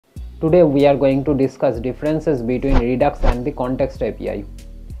Today we are going to discuss differences between Redux and the Context API.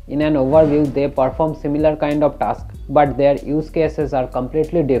 In an overview, they perform similar kind of tasks, but their use cases are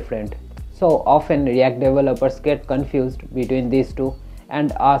completely different. So often React developers get confused between these two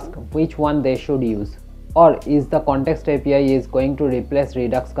and ask which one they should use. Or is the Context API is going to replace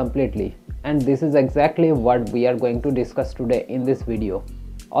Redux completely? And this is exactly what we are going to discuss today in this video.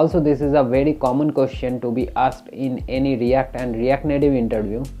 Also, this is a very common question to be asked in any React and React Native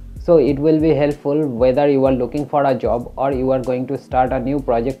interview. So it will be helpful whether you are looking for a job or you are going to start a new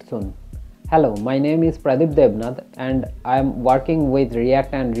project soon. Hello, my name is Pradeep Devnath and I am working with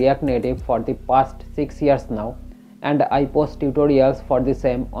React and React Native for the past 6 years now, and I post tutorials for the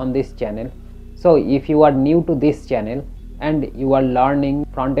same on this channel. So if you are new to this channel and you are learning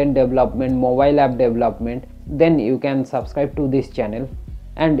front-end development, mobile app development, then you can subscribe to this channel.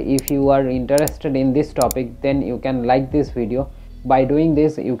 And if you are interested in this topic, then you can like this video. By doing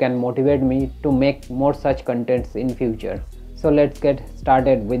this, you can motivate me to make more such contents in future. So let's get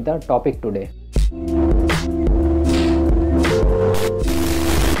started with the topic today.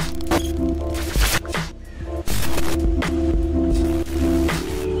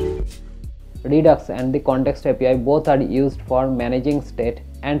 Redux and the Context API both are used for managing state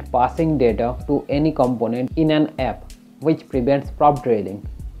and passing data to any component in an app, which prevents prop drilling.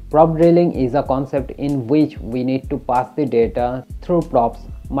 Prop drilling is a concept in which we need to pass the data through props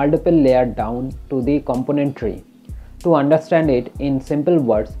multiple layers down to the component tree. To understand it in simple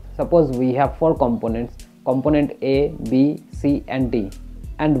words, suppose we have 4 components, component A, B, C and D,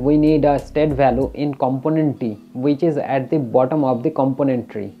 and we need a state value in component D, which is at the bottom of the component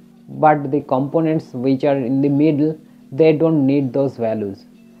tree. But the components which are in the middle, they don't need those values.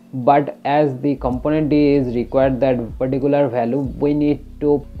 But as the component D is required that particular value, we need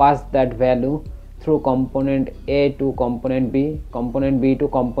to pass that value through component A to component B to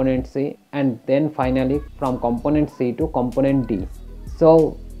component C, and then finally from component C to component D.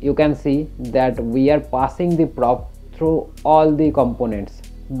 So you can see that we are passing the prop through all the components,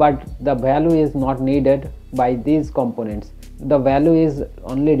 but the value is not needed by these components. The value is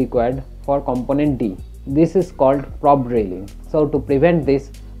only required for component D. This is called prop drilling. So to prevent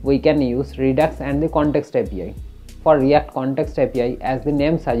this, we can use Redux and the Context API. For React Context API, as the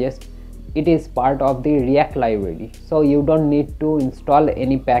name suggests, it is part of the React library. So you don't need to install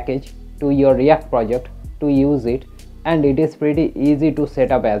any package to your React project to use it, and it is pretty easy to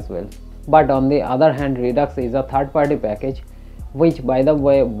set up as well. But on the other hand, Redux is a third-party package which, by the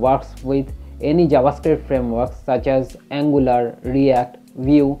way, works with any JavaScript frameworks such as Angular, React,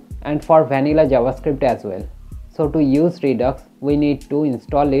 Vue, and for vanilla JavaScript as well. So to use Redux, we need to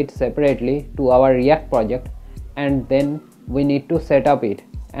install it separately to our React project, and then we need to set up it.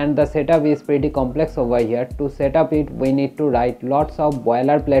 And the setup is pretty complex over here. To set up it, we need to write lots of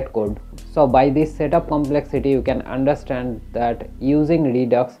boilerplate code. So by this setup complexity, you can understand that using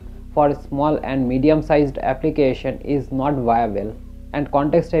Redux for small and medium-sized application is not viable. And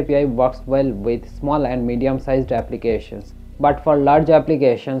Context API works well with small and medium-sized applications. But for large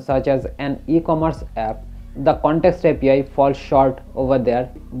applications such as an e-commerce app, the Context API falls short over there,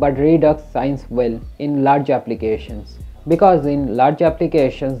 but Redux shines well in large applications. Because in large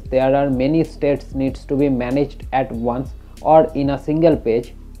applications there are many states needs to be managed at once or in a single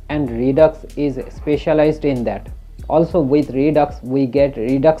page, and Redux is specialized in that. Also with Redux we get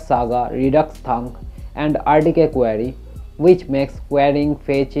Redux Saga, Redux Thunk and RTK query, which makes querying,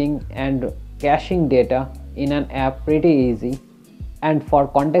 fetching and caching data in an app pretty easy. And for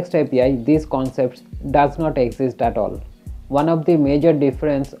Context API, these concepts does not exist at all. One of the major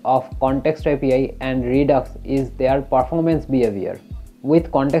difference of Context API and Redux is their performance behavior.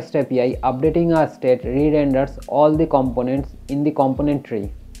 With Context API, updating a state re-renders all the components in the component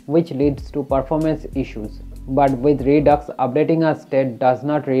tree, which leads to performance issues. But with Redux, updating a state does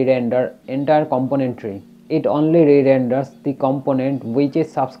not re-render entire component tree. It only re-renders the component which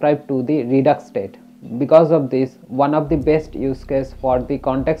is subscribed to the Redux state. Because of this, one of the best use case for the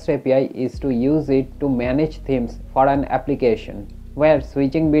Context API is to use it to manage themes for an application, where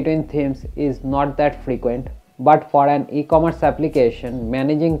switching between themes is not that frequent. But for an e-commerce application,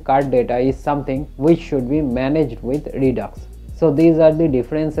 managing cart data is something which should be managed with Redux. So these are the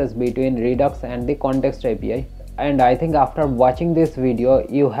differences between Redux and the Context API. And I think after watching this video,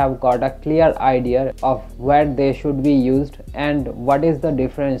 you have got a clear idea of where they should be used and what is the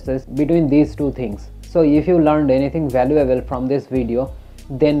differences between these two things. So if you learned anything valuable from this video,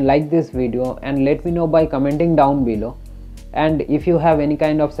 then like this video and let me know by commenting down below. And if you have any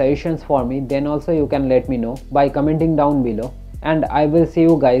kind of suggestions for me, then also you can let me know by commenting down below. And I will see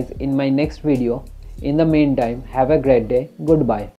you guys in my next video. In the meantime, have a great day. Goodbye.